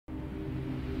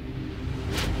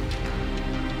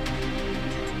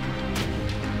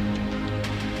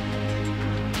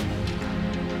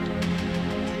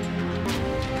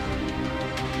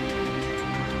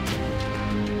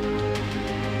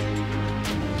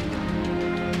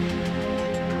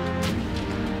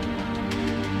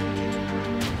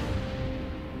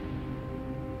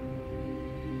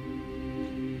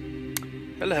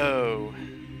Hello.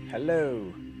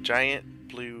 Hello. Giant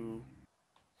blue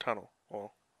tunnel.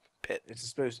 Well, pit.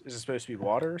 Is it supposed to be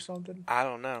water or something? I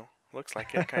don't know. Looks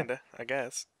like it, kinda, I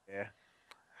guess. Yeah.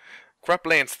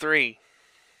 Croplands 3.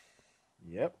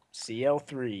 Yep.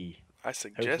 CL3. I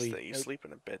suggest Hopefully, that you sleep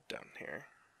in a bed down here.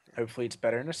 hopefully it's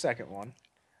better than the second one.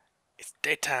 It's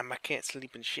daytime, I can't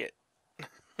sleep in shit.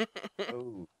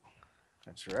 Oh,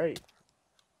 that's right.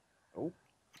 Oh,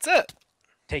 What's up?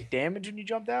 take damage when you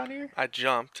jump down here? I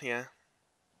jumped, yeah.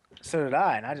 So did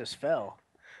I, and I just fell.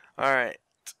 Alright.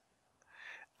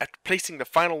 After placing the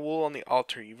final wool on the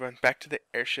altar, you run back to the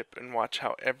airship and watch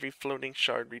how every floating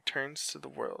shard returns to the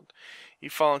world. You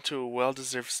fall into a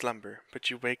well-deserved slumber, but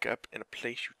you wake up in a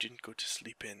place you didn't go to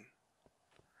sleep in.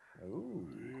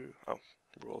 Ooh. Oh,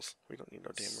 rules. We don't need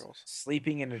no damn rules.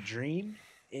 Sleeping in a dream?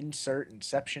 Insert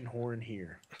Inception horn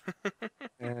here.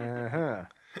 Uh-huh.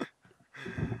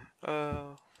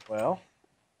 Well.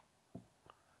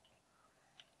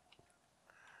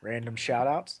 Random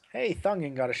shoutouts. Hey,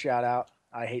 Thungin got a shout out.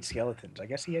 I hate skeletons. I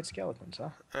guess he hates skeletons, huh?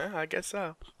 I guess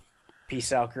so.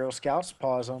 Peace out, Girl Scouts.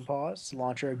 Pause on pause.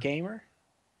 Cilantro Gamer.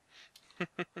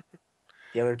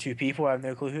 The other two people, I have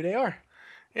no clue who they are.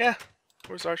 Yeah.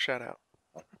 Where's our shout out?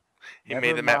 He Never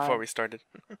made the map mind. before we started.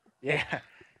 Yeah.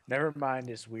 Never mind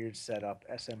this weird setup,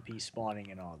 SMP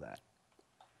spawning and all that.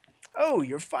 Oh,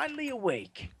 you're finally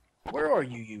awake. Where are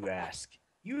you, you ask?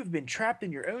 You have been trapped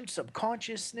in your own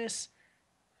subconsciousness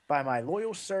by my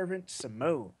loyal servant,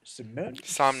 Somnium?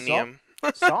 Somnium?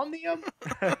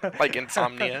 Like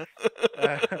insomnia.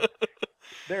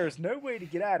 There is no way to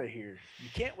get out of here. You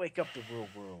can't wake up the real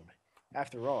world.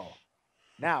 After all.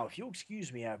 Now, if you'll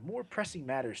excuse me, I have more pressing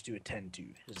matters to attend to.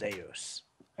 Zeus.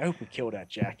 I hope we kill that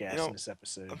jackass in this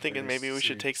episode. I'm thinking maybe we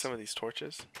should take some of these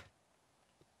torches.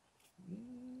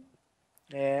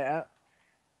 Yeah.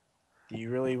 Do you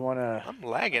really want to... I'm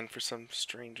lagging for some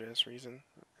strange ass reason.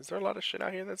 Is there a lot of shit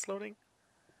out here that's loading?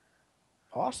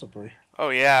 Possibly. Oh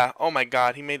yeah. Oh my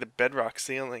god, he made the bedrock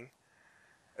ceiling.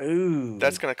 Ooh.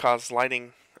 That's gonna cause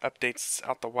lighting updates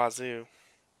out the wazoo.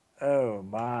 Oh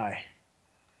my.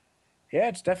 Yeah,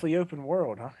 it's definitely open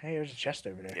world, huh? Hey, there's a chest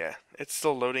over there. Yeah, it's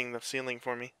still loading the ceiling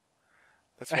for me.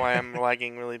 That's why I'm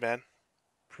lagging really bad.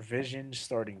 Provision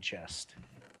starting chest.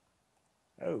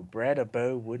 Oh, bread, a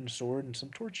bow, wooden sword, and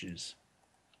some torches.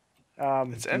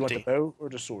 It's do you want empty. the bow or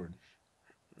the sword?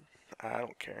 I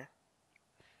don't care.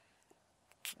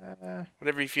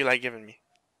 Whatever you feel like giving me.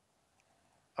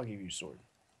 I'll give you a sword.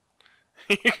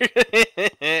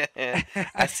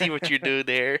 I see what you do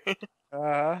there.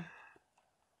 Where'd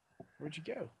you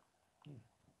go?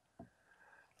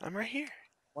 I'm right here.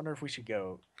 Wonder if we should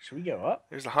go. Should we go up?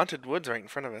 There's the haunted woods right in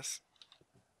front of us.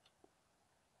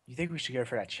 You think we should go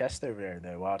for that chest over there,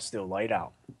 though, while it's still light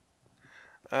out?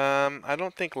 I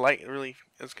don't think light really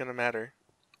is gonna matter.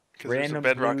 Because there's a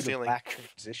bedrock blue to ceiling. black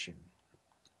transition.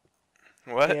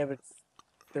 What? Yeah, but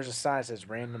there's a sign that says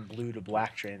random blue to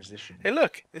black transition. Hey,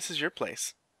 look. This is your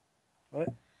place. What?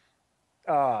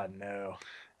 Oh, no.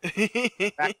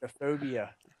 Bactophobia.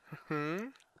 Hmm?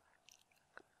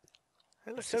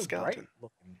 Hey, look, So the skeleton. bright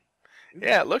looking.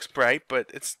 Yeah, it looks bright,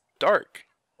 but it's dark.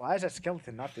 Why is that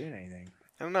skeleton not doing anything?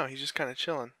 I don't know. He's just kind of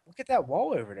chilling. Look at that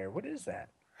wall over there. What is that?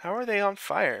 How are they on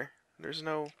fire? There's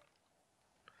no...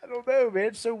 I don't know, man.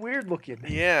 It's so weird looking.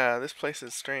 Yeah, this place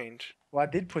is strange. Well, I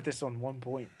did put this on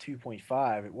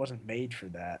 1.2.5. It wasn't made for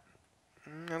that.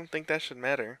 I don't think that should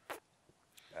matter.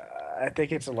 I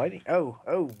think it's a lighting.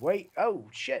 Oh, wait. Oh,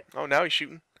 shit. Oh, now he's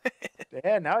shooting.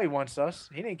 Yeah, now he wants us.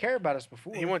 He didn't care about us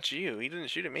before. He wants you. He didn't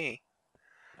shoot at me.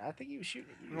 I think he was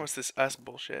shooting at He you. wants this us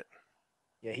bullshit.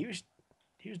 Yeah, he was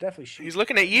definitely shooting. He's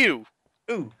looking at you.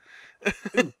 Ooh.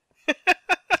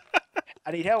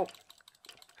 I need help.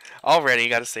 Already, you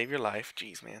gotta save your life.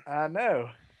 Jeez, man. I know.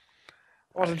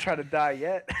 I wasn't trying to die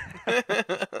yet.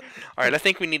 Alright, I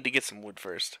think we need to get some wood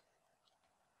first.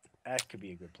 That could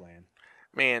be a good plan.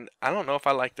 Man, I don't know if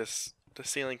I like the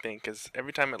ceiling thing, because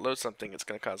every time it loads something, it's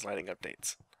gonna cause lighting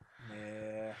updates.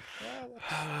 Yeah.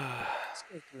 Well, let's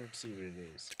go through and see what it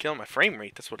is. It's killing my frame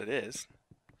rate, that's what it is.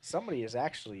 Somebody has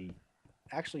actually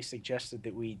suggested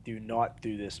that we do not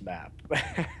do this map.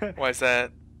 Why is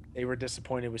that? They were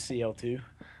disappointed with CL2.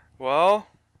 Well,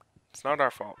 it's not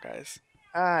our fault, guys.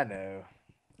 I know.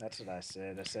 That's what I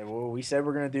said. I said, well, we said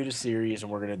we're going to do the series, and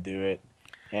we're going to do it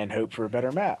and hope for a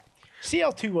better map.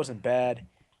 CL2 wasn't bad.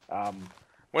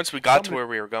 Once we got to where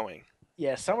we were going.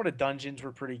 Yeah, some of the dungeons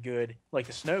were pretty good. Like,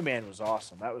 the snowman was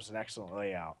awesome. That was an excellent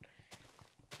layout.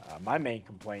 My main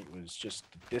complaint was just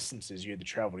the distances you had to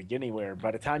travel to get anywhere.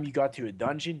 By the time you got to a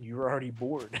dungeon, you were already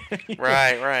bored.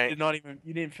 Right.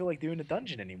 You didn't feel like doing a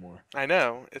dungeon anymore. I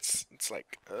know. It's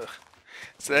like, ugh.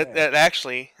 So Yeah. that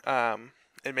actually,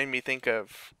 it made me think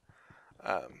of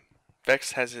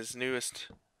Vex has his newest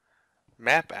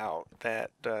map out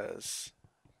that does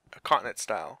a continent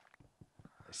style.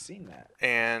 I've seen that.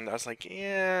 And I was like,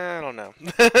 yeah, I don't know.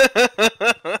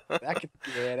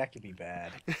 That could be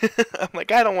bad. I'm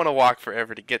like, I don't want to walk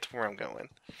forever to get to where I'm going.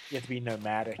 You have to be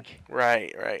nomadic.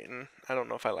 Right, right. And I don't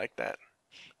know if I like that.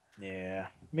 Yeah,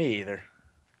 me either.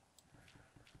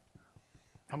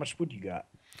 How much wood you got?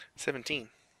 17.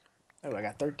 Oh, I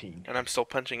got 13. And I'm still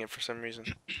punching it for some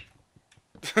reason.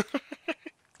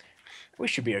 We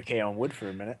should be okay on wood for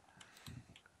a minute.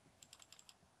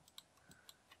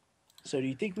 So do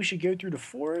you think we should go through the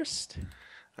forest?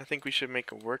 I think we should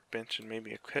make a workbench and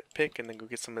maybe a pick and then go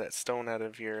get some of that stone out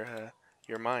of your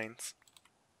mines.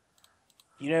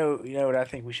 You know what I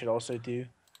think we should also do?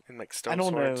 And like I stone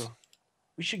don't swords. know.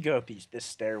 We should go up this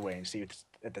stairway and see what's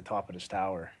at the top of this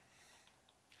tower.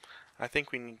 I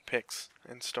think we need picks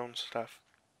and stone stuff.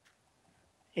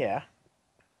 Yeah.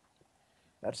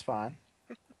 That's fine.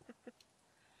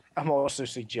 I'm also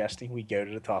suggesting we go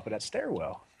to the top of that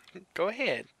stairwell. Go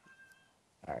ahead.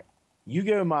 All right. You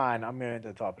go mine. I'm going to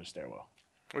the top of the stairwell.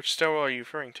 Which stairwell are you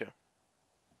referring to?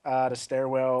 The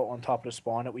stairwell on top of the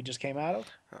spawn that we just came out of.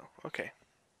 Oh, okay.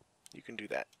 You can do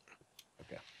that.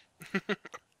 Okay.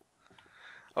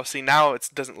 Oh, see, now it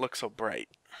doesn't look so bright.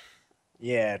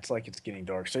 Yeah, it's like it's getting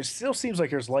dark. So it still seems like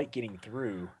there's light getting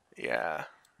through. Yeah.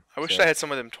 I wish So- I had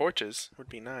some of them torches. Would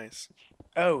be nice.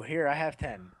 Oh, here, I have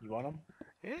 10. You want them?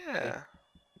 Yeah.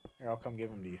 Here, I'll come give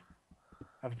them to you. I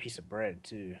have a piece of bread,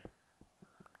 too.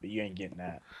 But you ain't getting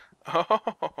that.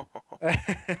 Oh,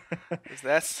 That's is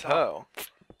that so?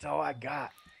 all I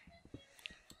got.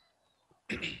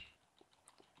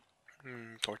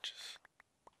 Torches.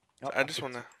 Oh, I just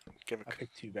want to give I a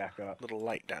picked 2 back up. little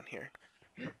light down here.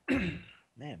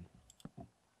 Man.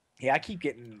 Yeah, I keep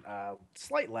getting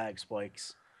slight lag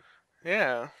spikes.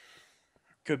 Yeah.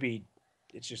 Could be,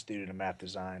 it's just due to the map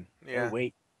design. Yeah. Oh,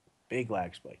 wait. Big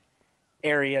lag spike.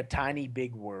 Area, tiny,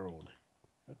 big world.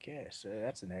 Okay, so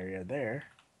that's an area there.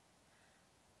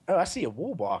 Oh, I see a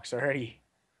wool box already.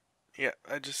 Yeah,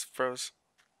 I just froze.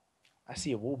 I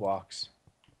see a wool box.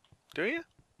 Do you?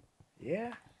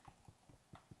 Yeah.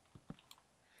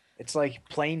 It's like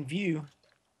plain view.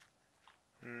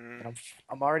 And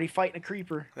I'm already fighting a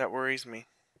creeper. That worries me.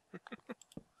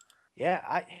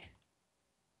 Yeah,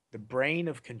 the brain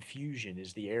of confusion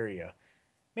is the area.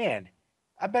 Man,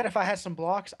 I bet if I had some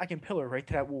blocks, I can pillar right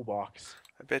to that wool box.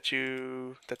 I bet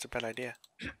you that's a bad idea.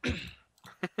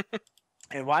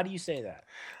 And why do you say that?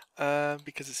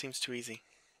 Because it seems too easy.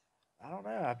 I don't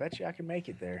know. I bet you I can make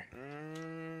it there.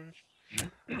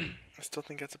 I still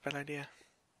think that's a bad idea.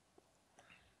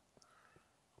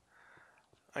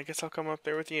 I guess I'll come up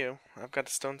there with you. I've got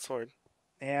a stone sword.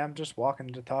 Yeah, I'm just walking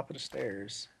to the top of the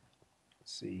stairs.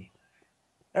 Let's see.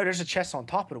 Oh, there's a chest on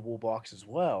top of the wool box as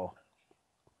well.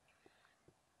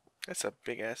 That's a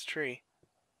big ass tree.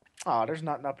 Oh, there's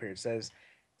nothing up here. It says,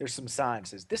 there's some sign. It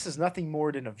says, this is nothing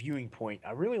more than a viewing point.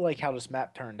 I really like how this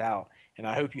map turned out, and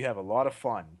I hope you have a lot of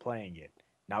fun playing it.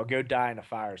 Now go die in a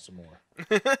fire some more.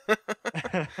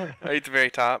 Right at the very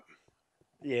top.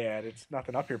 Yeah, it's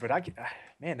nothing up here, but I can.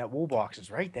 Man, that wool box is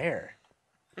right there.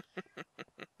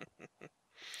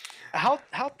 How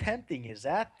tempting is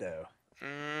that though?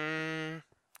 I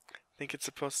think it's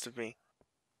supposed to be.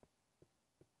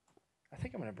 I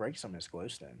think I'm gonna break some of this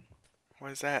glowstone.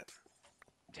 What is that?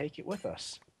 Take it with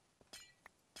us.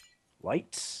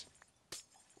 Lights.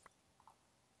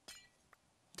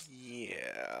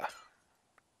 Yeah.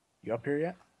 You up here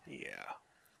yet? Yeah.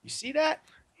 You see that?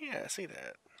 Yeah, I see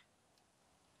that.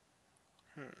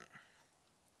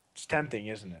 It's tempting,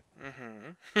 isn't it?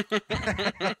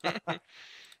 Mm-hmm.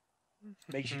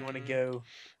 Makes you want to go.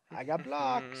 I got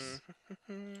blocks.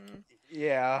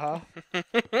 Yeah.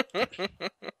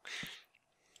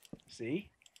 See?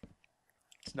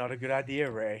 It's not a good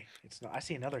idea, Ray. It's not. I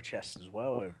see another chest as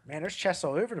well. Man, there's chests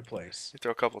all over the place.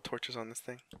 Throw a couple torches on this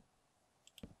thing.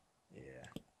 Yeah.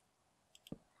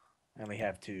 I only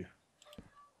have 2.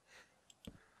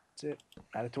 That's it.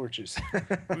 Out of torches.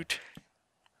 Oot.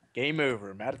 Game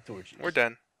over. I'm out of torches. We're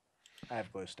done. I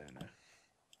have glowstone now.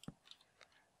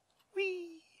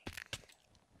 Whee!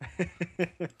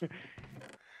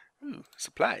 Ooh,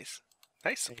 supplies.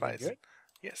 Nice supplies. Good?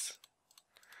 Yes.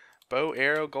 Bow,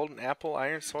 arrow, golden apple,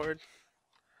 iron sword,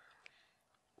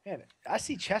 Man, I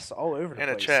see chests all over the and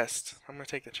a place. chest. I'm gonna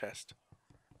take the chest.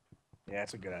 Yeah,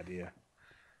 that's a good idea.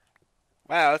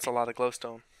 Wow, that's a lot of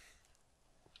glowstone.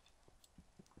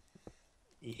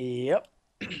 Yep.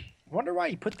 Wonder why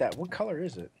you put that. What color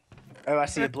is it? Oh, I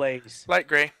see a blaze. Light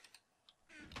gray.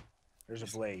 There's a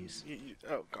blaze.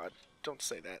 Oh god. don't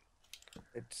say that.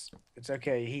 It's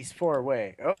okay. He's far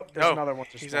away. Oh, there's Oh, another one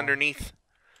to he's spawn. underneath.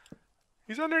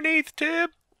 He's underneath,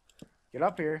 Tib. Get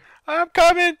up here. I'm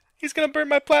coming. He's gonna burn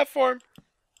my platform.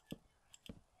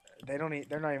 They're not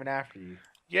even after you.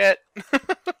 Yet.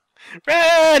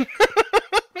 Run!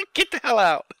 Get the hell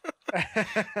out.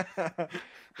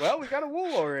 Well, we got a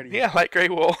wool already. Yeah, light gray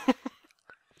wool. I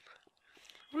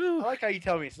Woo. like how you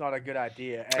tell me it's not a good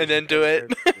idea. And then do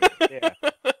it. Yeah.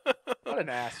 What an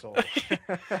asshole.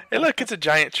 Hey, look, it's a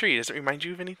giant tree. Does it remind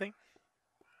you of anything?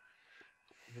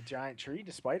 The giant tree,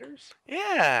 the spiders?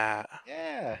 Yeah.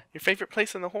 Yeah. Your favorite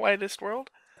place in the whole widest world?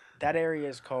 That area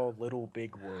is called Little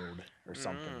Big World or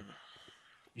something.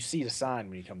 You see the sign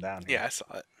when you come down here. Yeah, I saw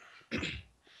it.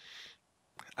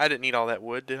 I didn't need all that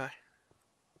wood, did I?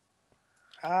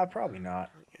 Probably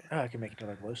not. Yeah. Oh, I can make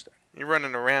another glowstone. You're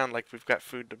running around like we've got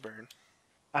food to burn.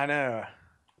 I know.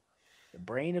 The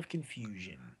brain of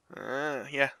confusion.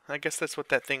 Yeah, I guess that's what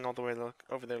that thing all the way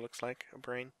over there looks like. A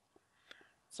brain.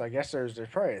 So I guess there's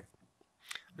probably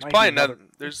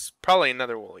There's probably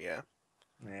another wool, yeah.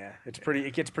 Yeah,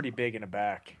 it gets pretty big in the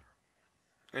back.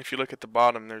 And if you look at the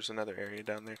bottom, there's another area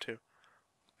down there too.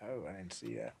 Oh, I didn't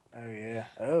see that. Oh yeah.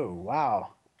 Oh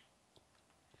wow.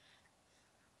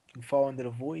 Can fall into the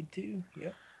void too.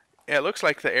 Yep. Yeah, it looks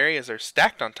like the areas are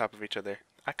stacked on top of each other.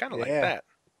 I kind of like that.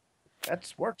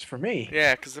 That works for me.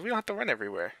 Yeah, because we don't have to run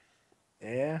everywhere.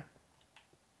 Yeah.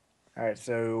 All right,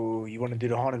 so you want to do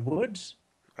the haunted woods?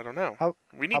 I don't know.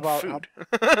 We need about- food.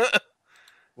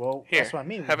 Well, Here, that's what I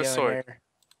mean. have a sword.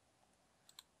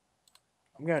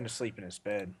 I'm going to sleep in this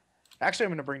bed. Actually,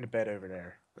 I'm going to bring the bed over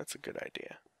there. That's a good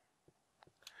idea.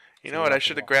 You So know we what? don't I have to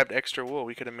should have walk. grabbed extra wool.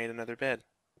 We could have made another bed.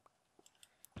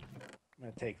 I'm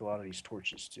going to take a lot of these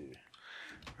torches too.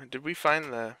 Did we find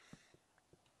the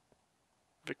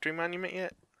victory monument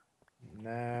yet?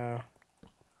 No.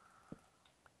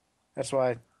 That's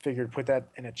why I figured put that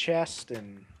in a chest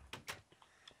and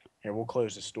here, we'll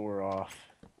close this door off.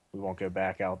 We won't go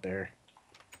back out there.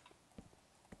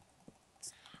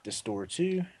 This door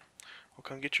too. Well,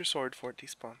 come get your sword before it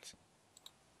despawns.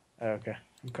 Oh, okay,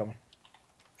 I'm coming.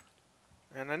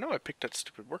 And I know I picked that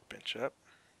stupid workbench up.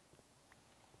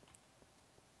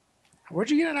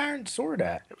 Where'd you get an iron sword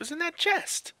at? It was in that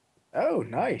chest. Oh,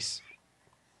 nice.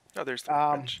 Oh, there's the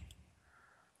workbench.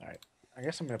 Alright, I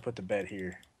guess I'm gonna put the bed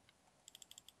here.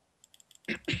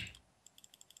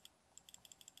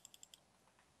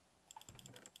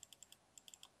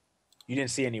 You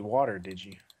didn't see any water, did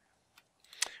you?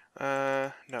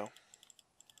 No.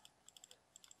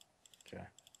 Okay.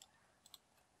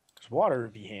 Because water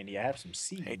would be handy. I have some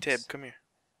seeds. Hey, Tib, come here.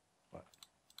 What?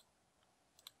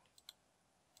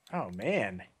 Oh,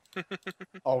 man.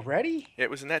 Already? It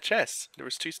was in that chest. There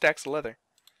was 2 stacks of leather.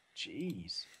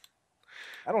 Jeez.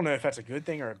 I don't know if that's a good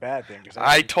thing or a bad thing. Cause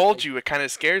I told you it kind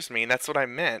of scares me, and that's what I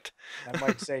meant. That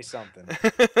might say something.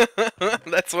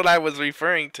 That's what I was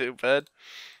referring to, bud.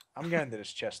 I'm going to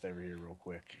this chest over here real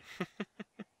quick.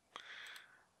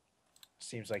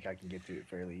 Seems like I can get through it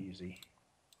fairly easy.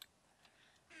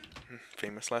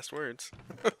 Famous last words.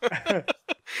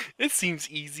 It seems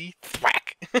easy.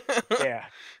 Thwack. Yeah.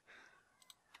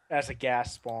 As a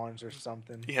gas spawns or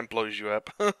something. Yeah, it blows you up.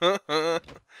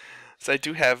 So I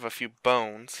do have a few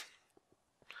bones.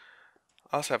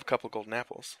 I also have a couple golden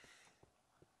apples.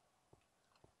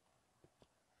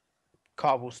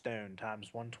 Cobblestone times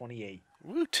 128.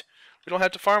 Woot! We don't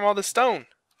have to farm all the stone.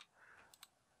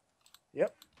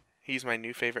 Yep. He's my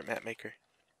new favorite map maker.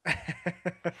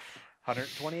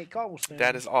 128 cobblestone.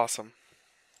 That is awesome.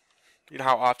 You know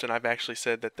how often I've actually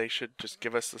said that they should just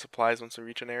give us the supplies once we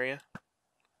reach an area?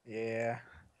 Yeah.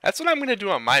 That's what I'm going to do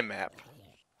on my map.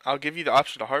 I'll give you the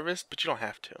option to harvest, but you don't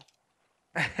have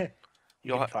to.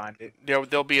 You can find it.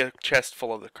 There'll be a chest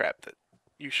full of the crap that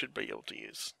you should be able to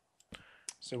use.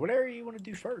 So what area you want to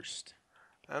do first?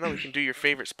 I don't know, we can do your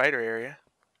favorite spider area.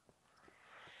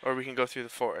 Or we can go through the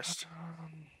forest.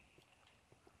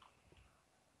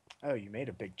 Oh, you made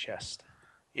a big chest.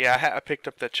 Yeah, I picked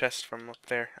up the chest from up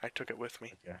there. I took it with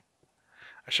me. Okay.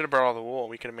 I should have brought all the wool.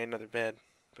 We could have made another bed.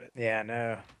 But Yeah,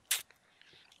 no.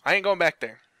 I ain't going back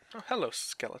there. Oh, hello,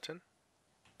 skeleton.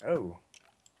 Oh.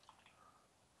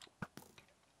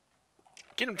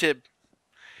 Get him, Tib.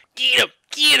 Get him!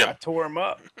 Get I him! tore him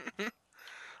up.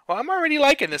 Well, I'm already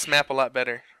liking this map a lot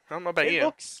better. I don't know about It you.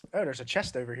 looks... Oh, there's a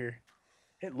chest over here.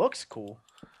 It looks cool.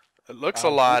 It looks a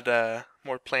lot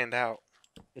more planned out.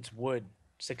 It's wood.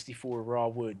 64 raw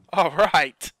wood. All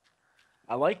right.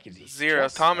 I like it.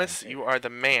 Xerothomas, you are the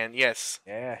man. Yes.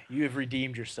 Yeah, you have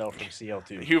redeemed yourself from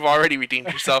CL2. You've already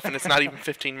redeemed yourself, and it's not even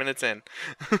 15 minutes in.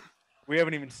 We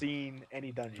haven't even seen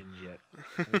any dungeons yet.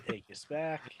 Let me take this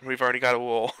back. We've already got a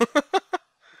wool.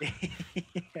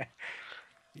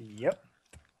 Yep.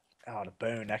 Oh, the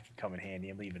bone, that can come in handy.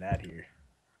 I'm leaving that here.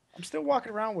 I'm still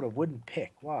walking around with a wooden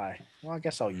pick. Why? Well, I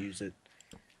guess I'll use it.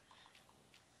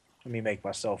 Let me make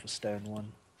myself a stone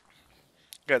one.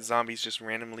 Got zombies just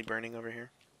randomly burning over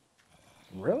here.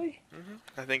 Really?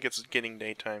 I think it's getting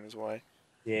daytime is why.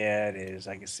 Yeah, it is.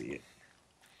 I can see it.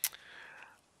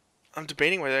 I'm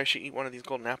debating whether I should eat one of these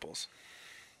golden apples.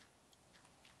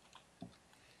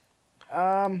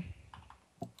 I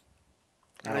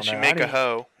Unless don't you know. make a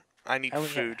hoe. I need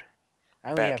food. I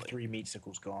only have badly. 3 meat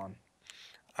sickles gone.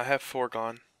 I have 4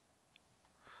 gone.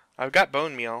 I've got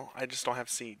bone meal. I just don't have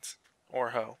seeds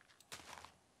or hoe.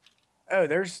 Oh,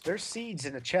 there's seeds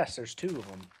in the chest. There's 2 of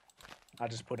them. I'll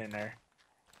just put in there.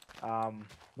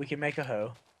 We can make a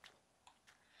hoe.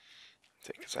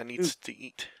 Because I need to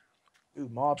eat. Ooh,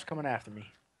 mobs coming after me.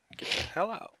 Get the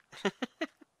hell out.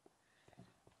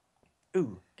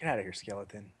 Ooh, get out of here,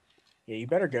 skeleton. Yeah, you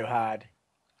better go hide.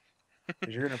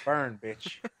 Because you're going to burn,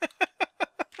 bitch.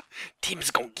 Tim's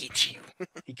gonna get you.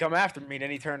 He come after me,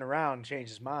 then he turned around and changed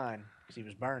his mind. Because he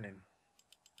was burning.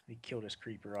 He killed his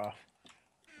creeper off.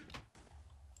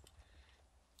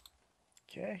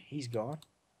 Okay, he's gone.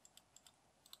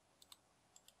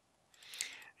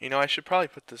 You know, I should probably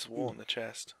put this wool in the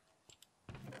chest.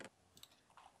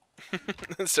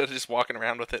 Instead of just walking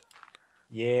around with it.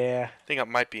 Yeah. I think it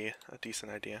might be a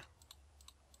decent idea.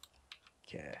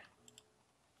 Okay.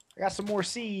 I got some more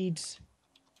seeds.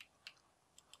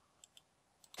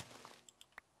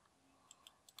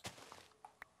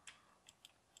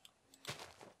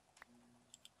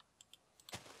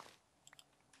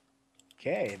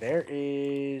 Okay, there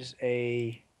is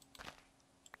a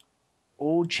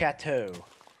old chateau.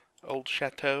 Old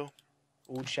chateau.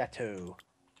 Old chateau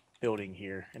building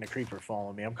here, and a creeper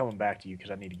following me. I'm coming back to you because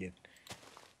I need to get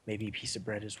maybe a piece of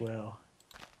bread as well.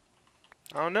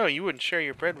 Oh no, you wouldn't share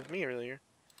your bread with me earlier.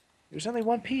 There's only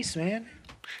 1 piece, man.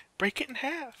 Break it in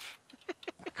half.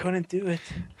 I couldn't do it.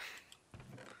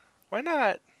 Why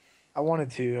not? I wanted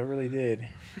to. I really did.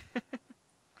 Do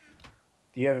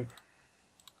you have...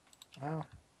 Well,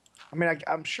 I mean,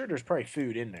 I'm sure there's probably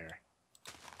food in there.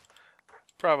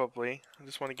 Probably. I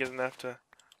just want to get enough to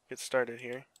get started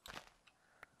here.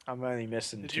 I'm only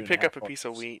missing Did 2 you pick up a piece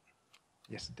of wheat?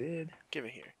 Yes, I did. Give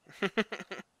it here.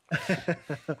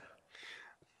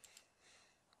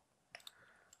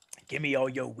 Give me all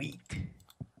your wheat.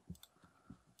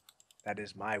 That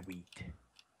is my wheat.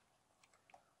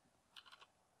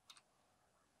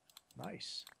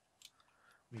 Nice.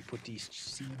 Let me put these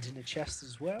seeds in the chest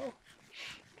as well.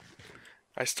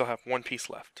 I still have 1 piece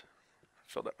left.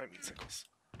 Filled up my meat sickles.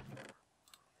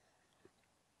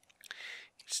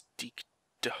 Stick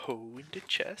the hoe in the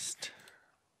chest.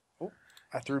 Oh,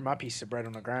 I threw my piece of bread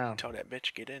on the ground. Tell that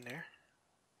bitch get in there.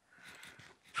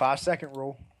 5-second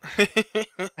rule.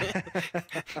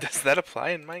 Does that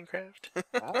apply in Minecraft?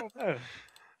 I don't know.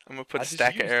 I'm gonna put a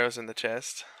stack of arrows in the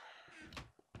chest.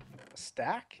 A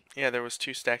stack? Yeah, there was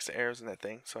 2 stacks of arrows in that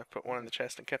thing, so I put 1 in the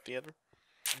chest and kept the other.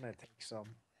 I'm gonna take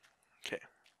some. Okay.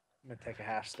 I'm gonna take a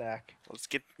half stack. Let's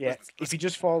get. Yeah, if you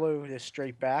just follow this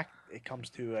straight back, it comes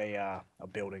to a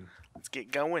building. Let's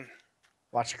get going.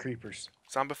 Watch the creepers.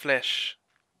 Zombie flesh.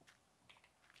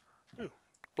 Ooh,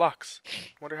 blocks.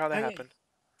 Wonder how that happened.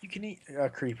 You can eat a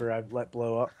creeper I've let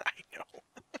blow up. I know.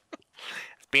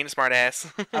 Being a smart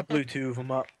ass. I blew 2 of them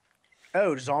up.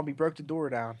 Oh, the zombie broke the door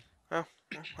down. Oh,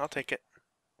 well, I'll take it.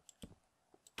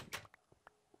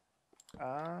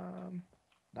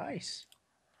 Nice.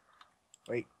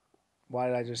 Wait, why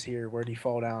did I just hear? Where'd he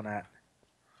fall down at?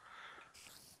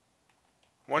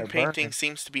 One They're painting burning.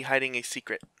 seems to be hiding a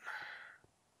secret.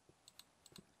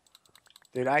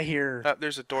 Dude, I hear Oh,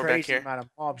 there's a door back crazy here. amount of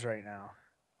mobs right now.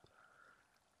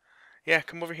 Yeah,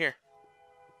 come over here.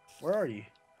 Where are you?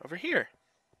 Over here.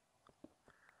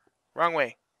 Wrong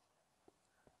way.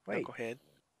 Wait, No, go ahead.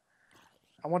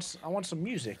 I want some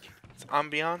music. It's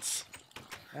ambiance.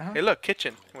 Uh-huh. Hey, look,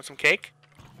 kitchen. Want some cake?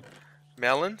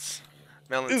 Melons?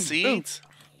 Melon seeds?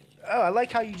 Oh, I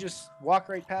like how you just walk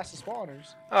right past the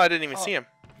spawners. Oh, I didn't even see him.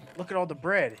 Look at all the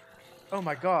bread. Oh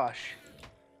my gosh.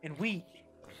 And wheat.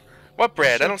 What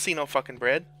bread? I don't see no fucking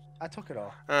bread. I took it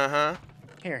all. Uh-huh.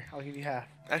 Here, I'll give you half.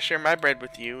 I share my bread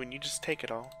with you, and you just take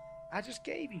it all. I just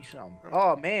gave you some.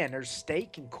 Oh man, there's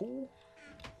steak and cool.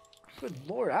 Good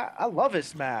lord, I love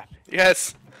this map.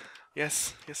 Yes.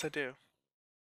 Yes. Yes, I do.